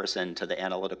comparison to the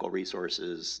analytical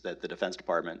resources that the Defense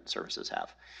Department services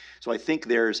have. So I think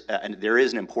there is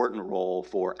an important role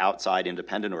for outside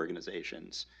independent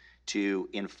organizations to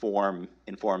inform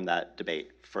that debate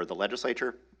for the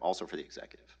legislature, also for the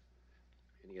executive.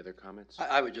 Any other comments?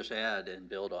 I would just add and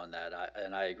build on that,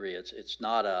 and I agree. It's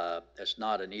not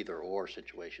an either-or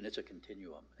situation. It's a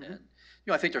continuum, and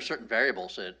I think there's certain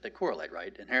variables that correlate,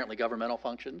 right? Inherently governmental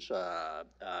functions,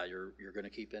 you're going to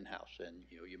keep in-house, and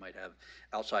you might have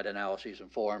outside analyses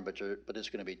informed, but it's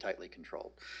going to be tightly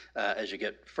controlled. As you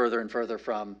get further and further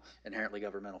from inherently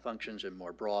governmental functions and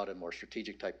more broad and more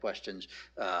strategic type questions,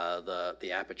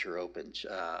 the aperture opens.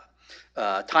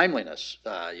 Timeliness,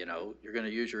 you're going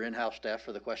to use your in-house staff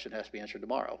for the question has to be answered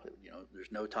tomorrow.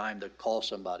 There's no time to call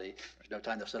somebody. There's no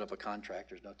time to set up a contract.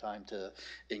 There's no time to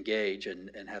engage and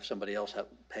have somebody else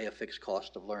pay a fixed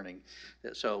cost of learning.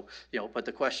 So, but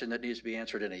the question that needs to be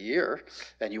answered in a year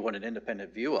and you want an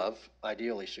independent view of,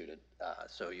 ideally suited.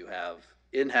 So you have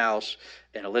in-house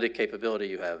analytic capability,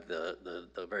 you have the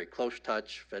very close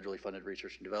touch federally funded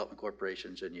research and development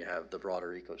corporations, and you have the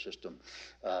broader ecosystem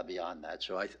beyond that.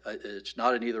 So it's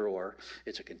not an either or,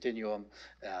 it's a continuum,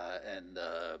 and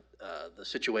the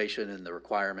situation and the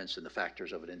requirements and the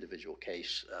factors of an individual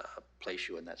case place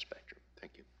you in that spectrum.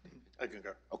 Thank you. I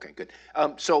concur. Okay, good.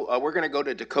 So we're going to go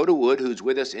to Dakota Wood, who's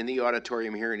with us in the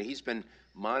auditorium here, and he's been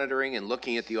monitoring and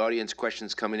looking at the audience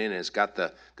questions coming in and has got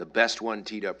the best one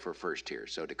teed up for first here.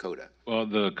 So Dakota. Well,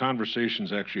 the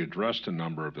conversations actually addressed a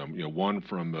number of them. One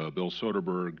from Bill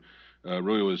Soderberg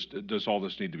really was, does all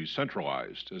this need to be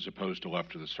centralized as opposed to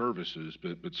left to the services?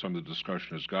 But some of the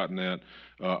discussion has gotten that.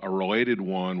 A related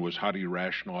one was, how do you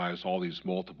rationalize all these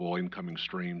multiple incoming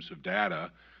streams of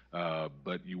data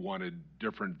but you wanted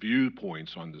different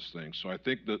viewpoints on this thing. So I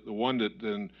think that the one that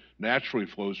then naturally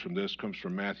flows from this comes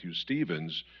from Matthew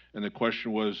Stevens, and the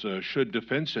question was, should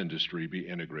defense industry be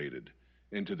integrated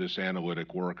into this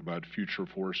analytic work about future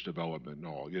force development and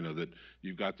all? You know, that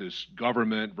you've got this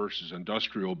government versus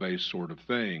industrial-based sort of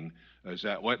thing. Is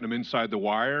that letting them inside the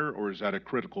wire, or is that a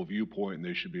critical viewpoint and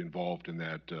they should be involved in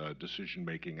that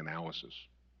decision-making analysis?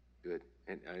 Good.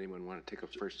 And anyone want to take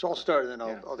up first? So I'll start and then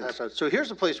Yeah, I'll please. pass out. So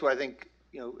here's a place where I think,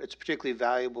 it's particularly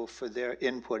valuable for their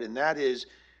input, and that is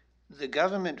the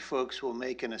government folks will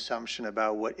make an assumption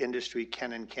about what industry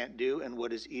can and can't do and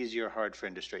what is easy or hard for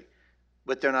industry.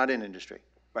 But they're not in industry,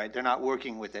 right? They're not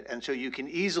working with it. And so you can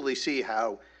easily see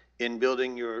how in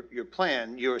building your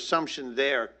plan, your assumption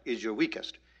there is your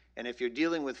weakest. And if you're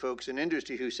dealing with folks in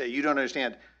industry who say, you don't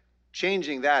understand,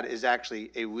 changing that is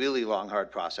actually a really long,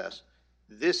 hard process.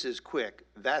 This is quick.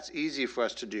 That's easy for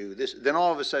us to do. Then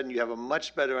all of a sudden you have a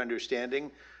much better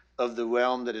understanding of the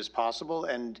realm that is possible,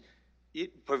 and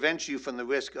it prevents you from the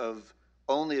risk of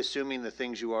only assuming the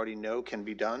things you already know can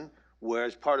be done.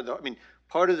 Whereas part of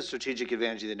the strategic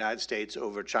advantage of the United States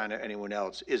over China or anyone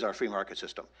else is our free market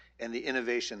system and the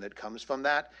innovation that comes from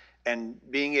that, and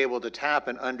being able to tap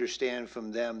and understand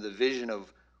from them the vision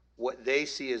of what they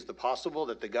see as the possible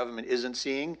that the government isn't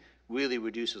seeing really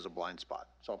reduces a blind spot.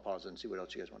 So I'll pause and see what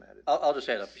else you guys want to add. I'll just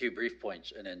add a few brief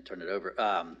points and then turn it over.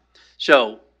 And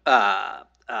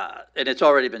it's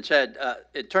already been said,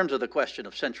 in terms of the question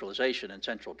of centralization and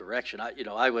central direction,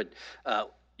 I would,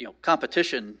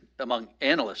 competition among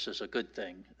analysts is a good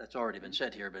thing. That's already been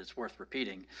said here, but it's worth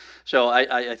repeating. So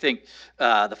I think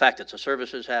the fact that the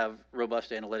services have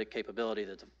robust analytic capability,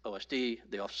 that the OSD,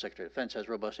 the Office of Secretary of Defense, has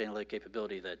robust analytic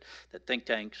capability, that think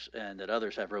tanks and that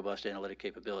others have robust analytic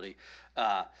capability,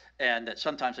 and that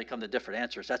sometimes they come to different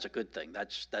answers, that's a good thing.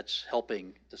 That's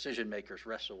helping decision makers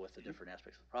wrestle with the different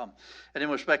aspects of the problem. And in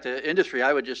respect to industry,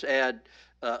 I would just add,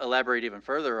 elaborate even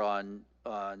further on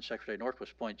Secretary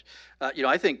Norquist's points.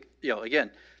 I think,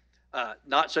 again,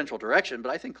 not central direction, but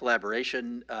I think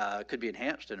collaboration could be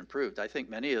enhanced and improved. I think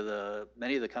many of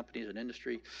the companies in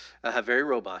industry have very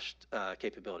robust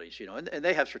capabilities, and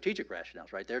they have strategic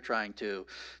rationales, right? They're trying to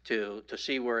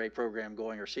see where a program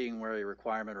going or seeing where a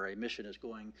requirement or a mission is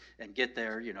going and get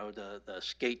there, the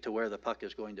skate to where the puck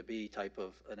is going to be type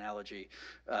of analogy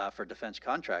for defense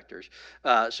contractors.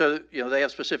 So they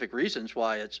have specific reasons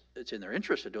why it's in their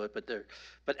interest to do it,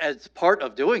 but as part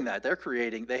of doing that,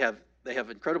 they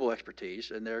have incredible expertise,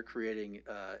 and they're creating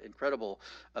incredible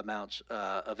amounts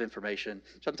of information,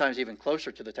 sometimes even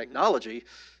closer to the technology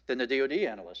than the DoD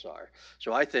analysts are.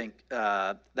 So I think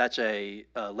that's a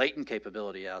latent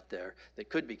capability out there that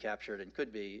could be captured and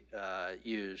could be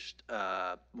used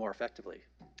more effectively.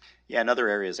 Yeah, another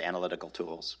area is analytical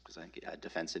tools, because I think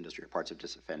defense industry or parts of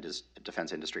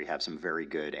defense industry have some very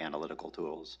good analytical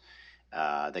tools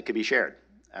that could be shared.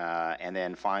 And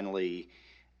then finally,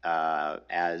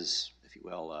 as, if you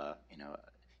will,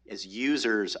 as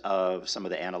users of some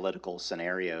of the analytical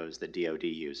scenarios that DoD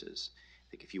uses. I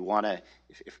think if you want to,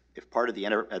 if part of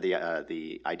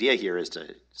the idea here is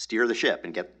to steer the ship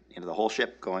and get the whole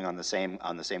ship going on the same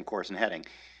course and heading,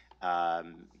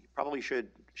 you probably should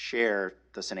share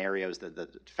the scenarios that the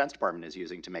Defense Department is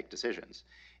using to make decisions.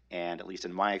 And at least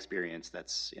in my experience,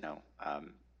 that's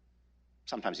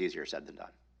sometimes easier said than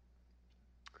done.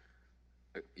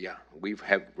 Yeah,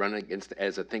 have run against,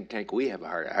 as a think tank, we have a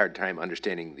hard time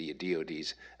understanding the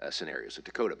DoD's scenarios. So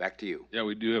Dakota, back to you. Yeah,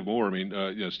 we do have more. I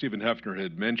mean, Stephen Hefner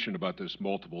had mentioned about this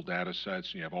multiple data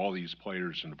sets, and you have all these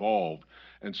players involved.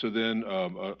 And so then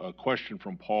a question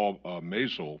from Paul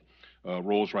Mazel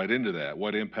rolls right into that.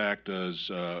 What impact does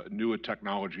newer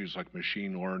technologies like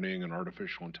machine learning and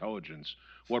artificial intelligence,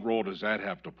 what role does that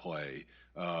have to play?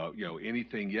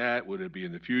 Anything yet? Would it be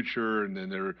in the future? And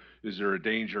then is there a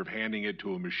danger of handing it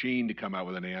to a machine to come out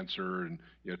with an answer and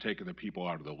taking the people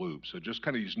out of the loop? So just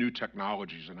kind of these new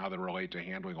technologies and how they relate to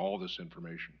handling all this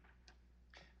information.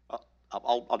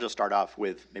 I'll just start off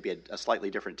with maybe a slightly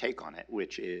different take on it,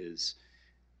 which is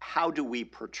how do we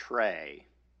portray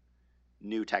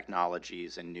new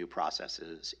technologies and new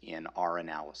processes in our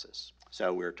analysis?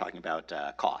 So we're talking about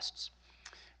costs.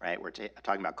 Right, we're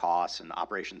talking about costs and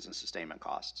operations and sustainment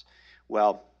costs.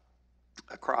 Well,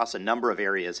 across a number of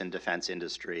areas in defense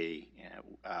industry,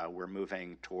 we're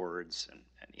moving towards and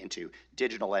into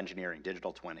digital engineering,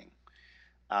 digital twinning.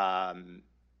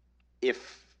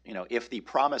 If the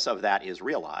promise of that is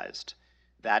realized,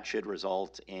 that should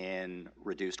result in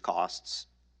reduced costs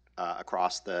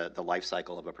across the life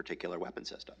cycle of a particular weapon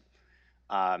system.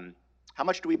 How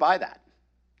much do we buy that?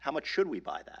 How much should we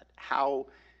buy that? How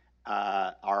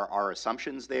are our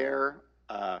assumptions there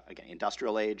again,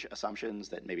 industrial age assumptions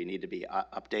that maybe need to be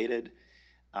updated.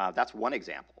 That's one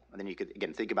example. And then you could,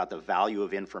 again, think about the value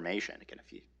of information. Again,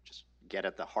 if you just get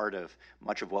at the heart of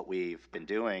much of what we've been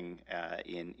doing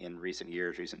in recent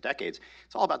years, recent decades,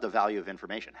 it's all about the value of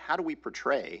information. How do we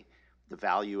portray the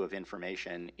value of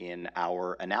information in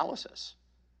our analysis?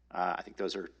 I think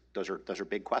those are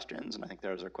big questions, and I think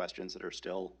those are questions that are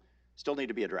still need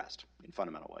to be addressed in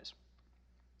fundamental ways.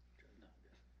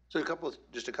 So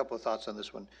just a couple of thoughts on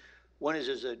this one. One is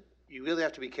that you really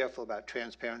have to be careful about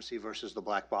transparency versus the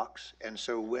black box. And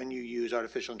so when you use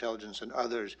artificial intelligence and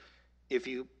others, if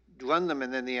you run them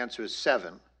and then the answer is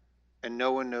 7 and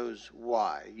no one knows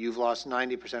why, you've lost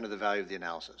 90% of the value of the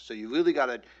analysis. So you really got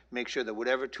to make sure that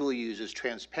whatever tool you use is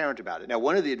transparent about it. Now,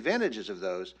 one of the advantages of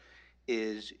those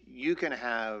is you can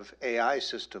have AI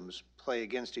systems play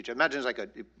against each other. Imagine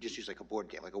it's just use like a board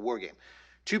game, like a war game.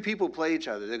 2 people play each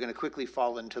other, they're going to quickly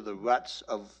fall into the ruts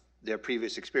of their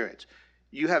previous experience.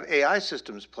 You have AI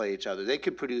systems play each other, they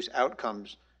could produce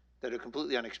outcomes that are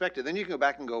completely unexpected. Then you can go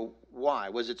back and go, why?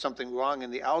 Was it something wrong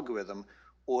in the algorithm,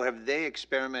 or have they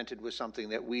experimented with something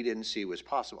that we didn't see was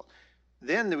possible?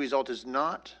 Then the result is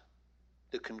not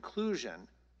the conclusion,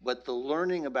 but the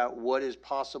learning about what is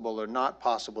possible or not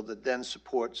possible that then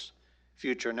supports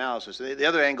future analysis. The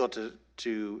other angle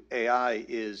to AI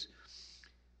is,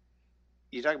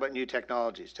 you talk about new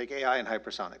technologies. Take AI and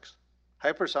hypersonics.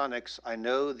 Hypersonics, I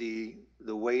know the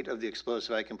weight of the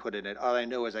explosive I can put in it. All I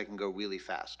know is I can go really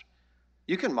fast.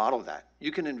 You can model that.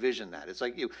 You can envision that. It's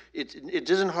like it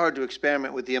isn't hard to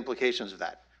experiment with the implications of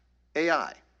that.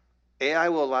 AI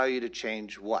will allow you to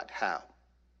change what, how?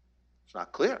 It's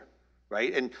not clear,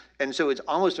 right? And so it's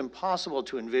almost impossible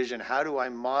to envision how do I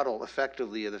model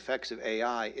effectively the effects of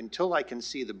AI until I can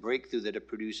see the breakthrough that it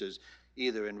produces,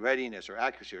 either in readiness or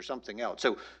accuracy or something else.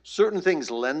 So certain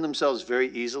things lend themselves very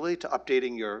easily to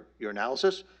updating your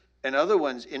analysis, and other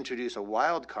ones introduce a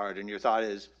wild card, and your thought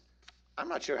is, I'm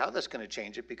not sure how that's going to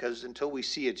change it, because until we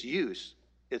see its use,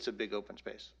 it's a big open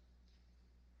space.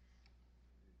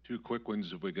 2 quick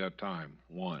ones if we got time.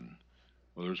 One,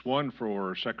 well, there's one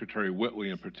for Secretary Whitley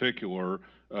in particular.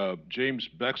 James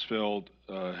Bexfield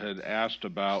had asked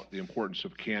about the importance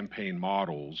of campaign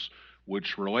models,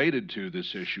 which related to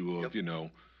this issue of,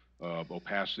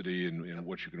 opacity and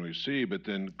what you can really see. But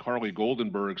then Carly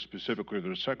Goldenberg, specifically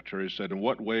the Secretary, said, in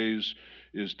what ways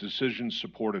is decision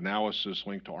support analysis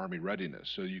linked to Army readiness?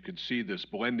 So you could see this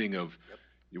blending of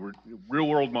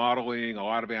real-world modeling, a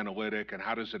lot of analytic, and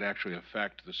how does it actually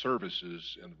affect the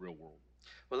services in the real world?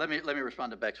 Well, let me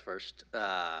respond to Bex first.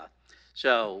 And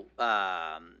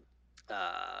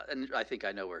I think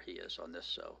I know where he is on this,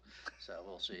 so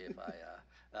we'll see if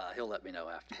he'll let me know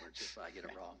afterwards if I get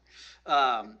it wrong.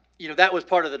 That was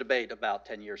part of the debate about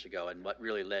 10 years ago, and what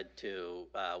really led to,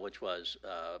 which was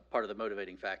part of the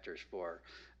motivating factors for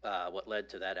what led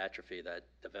to that atrophy, that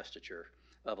divestiture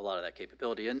of a lot of that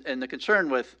capability. And the concern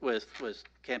with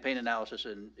campaign analysis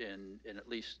in at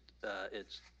least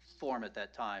its form at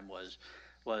that time was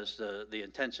the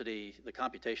intensity, the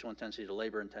computational intensity, the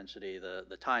labor intensity,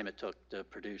 the time it took to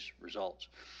produce results.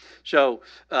 So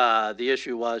the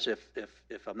issue was,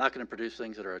 if I'm not going to produce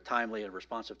things that are timely and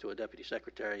responsive to a deputy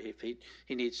secretary, if he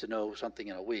needs to know something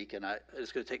in a week, and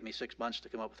it's going to take me 6 months to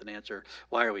come up with an answer,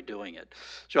 why are we doing it?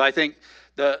 So I think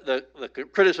the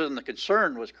criticism, the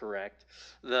concern was correct.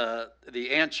 The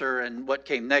answer and what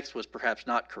came next was perhaps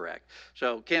not correct.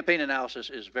 So campaign analysis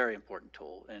is a very important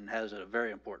tool and has a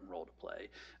very important role to play.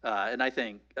 And I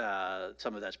think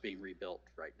some of that's being rebuilt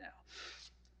right now.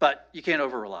 But you can't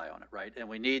over-rely on it, right? And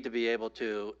we need to be able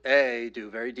to, do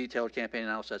very detailed campaign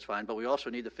analysis, that's fine, but we also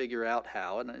need to figure out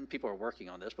how, and people are working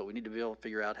on this, but we need to be able to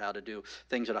figure out how to do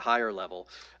things at a higher level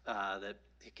that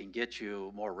can get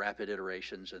you more rapid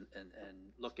iterations and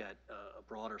look at a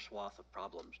broader swath of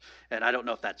problems. And I don't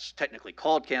know if that's technically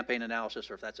called campaign analysis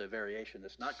or if that's a variation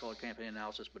that's not called campaign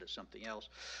analysis, but it's something else.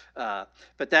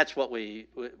 But that's what we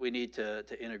need to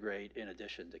integrate in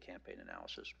addition to campaign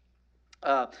analysis.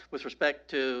 With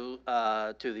respect to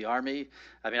the Army,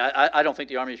 I mean, I don't think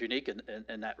the Army is unique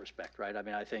in that respect, right? I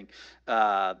mean, I think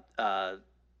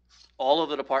all of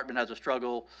the department has a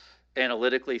struggle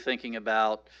analytically thinking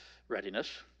about readiness.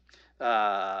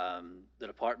 The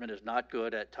department is not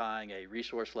good at tying a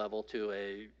resource level to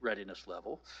a readiness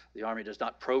level. The Army does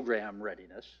not program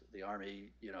readiness. The Army,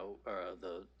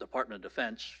 the Department of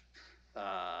Defense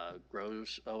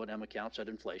grows O&M accounts at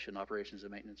inflation, operations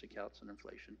and maintenance accounts and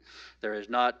inflation. There is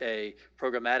not a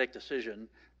programmatic decision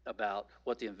about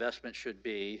what the investment should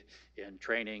be in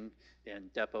training, in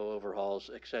depot overhauls,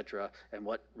 et cetera, and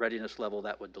what readiness level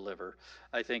that would deliver.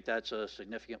 I think that's a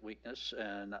significant weakness,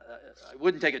 and I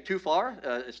wouldn't take it too far.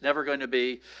 It's never going to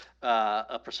be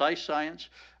a precise science,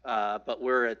 but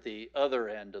we're at the other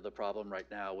end of the problem right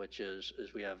now, which is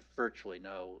we have virtually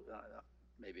no,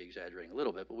 maybe exaggerating a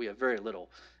little bit, but we have very little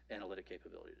analytic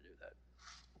capability to do that.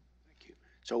 Thank you.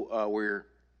 So we're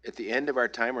at the end of our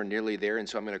time, or nearly there, and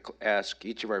so I'm going to ask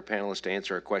each of our panelists to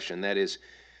answer a question. That is,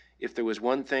 if there was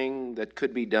one thing that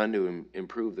could be done to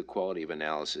improve the quality of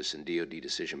analysis in DoD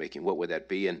decision-making, what would that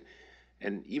be? And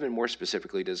even more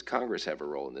specifically, does Congress have a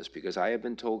role in this? Because I have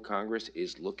been told Congress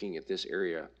is looking at this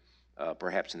area,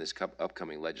 perhaps in this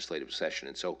upcoming legislative session.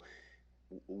 And so,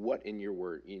 what, in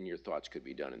your thoughts, could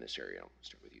be done in this area? I'll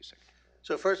start with you, Secretary.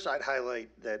 So first, I'd highlight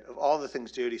that of all the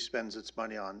things DoD spends its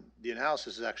money on, the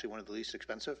analysis is actually one of the least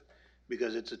expensive,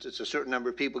 because it's a certain number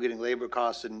of people getting labor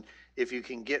costs, and if you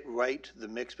can get right the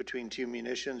mix between two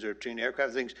munitions or between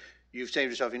aircraft things, you've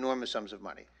saved yourself enormous sums of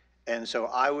money. And so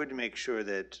I would make sure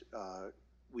that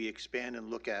we expand and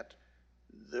look at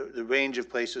the range of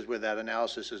places where that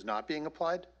analysis is not being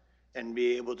applied, and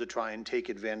be able to try and take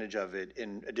advantage of it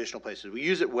in additional places. We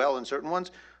use it well in certain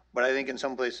ones, but I think in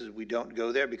some places we don't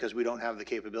go there because we don't have the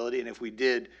capability, and if we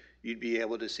did, you'd be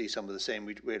able to see some of the same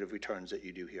rate of returns that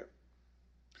you do here.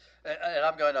 And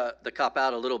I'm going to cop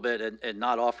out a little bit and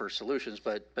not offer solutions,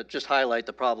 but just highlight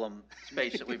the problem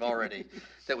space that we've already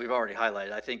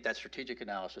highlighted. I think that strategic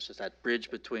analysis is that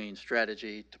bridge between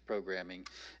strategy to programming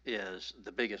is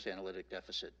the biggest analytic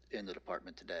deficit in the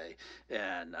department today,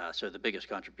 and so the biggest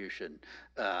contribution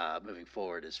moving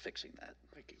forward is fixing that.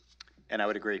 Thank you. And I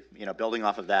would agree. Building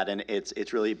off of that, and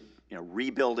it's really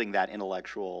rebuilding that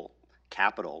intellectual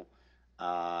capital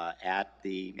at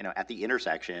the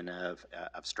intersection of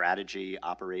strategy,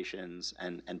 operations,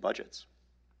 and budgets.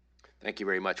 Thank you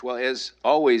very much. Well, as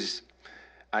always,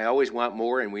 I always want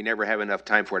more, and we never have enough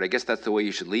time for it. I guess that's the way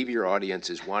you should leave your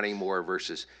audience, is wanting more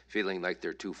versus feeling like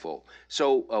they're too full.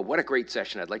 So what a great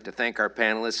session. I'd like to thank our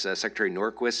panelists, Secretary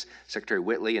Norquist, Secretary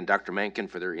Whitley, and Dr. Mankin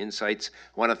for their insights.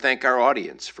 I want to thank our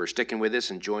audience for sticking with us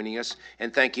and joining us,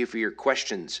 and thank you for your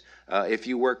questions. If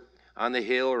you work on the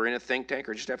Hill or in a think tank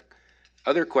or just have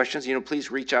other questions,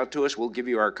 please reach out to us. We'll give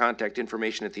you our contact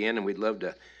information at the end, and we'd love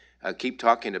to keep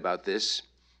talking about this.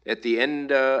 At the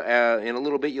end, in a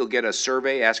little bit, you'll get a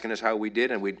survey asking us how we did,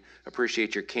 and we'd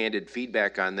appreciate your candid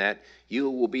feedback on that.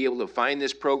 You will be able to find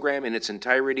this program in its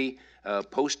entirety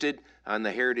posted on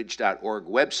the heritage.org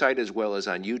website as well as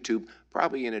on YouTube,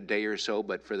 probably in a day or so.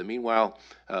 But for the meanwhile,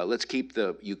 let's keep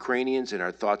the Ukrainians in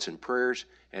our thoughts and prayers,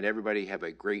 and everybody have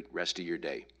a great rest of your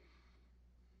day.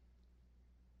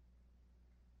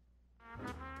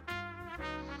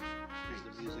 Is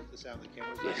the music the sound the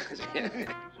camera's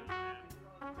on?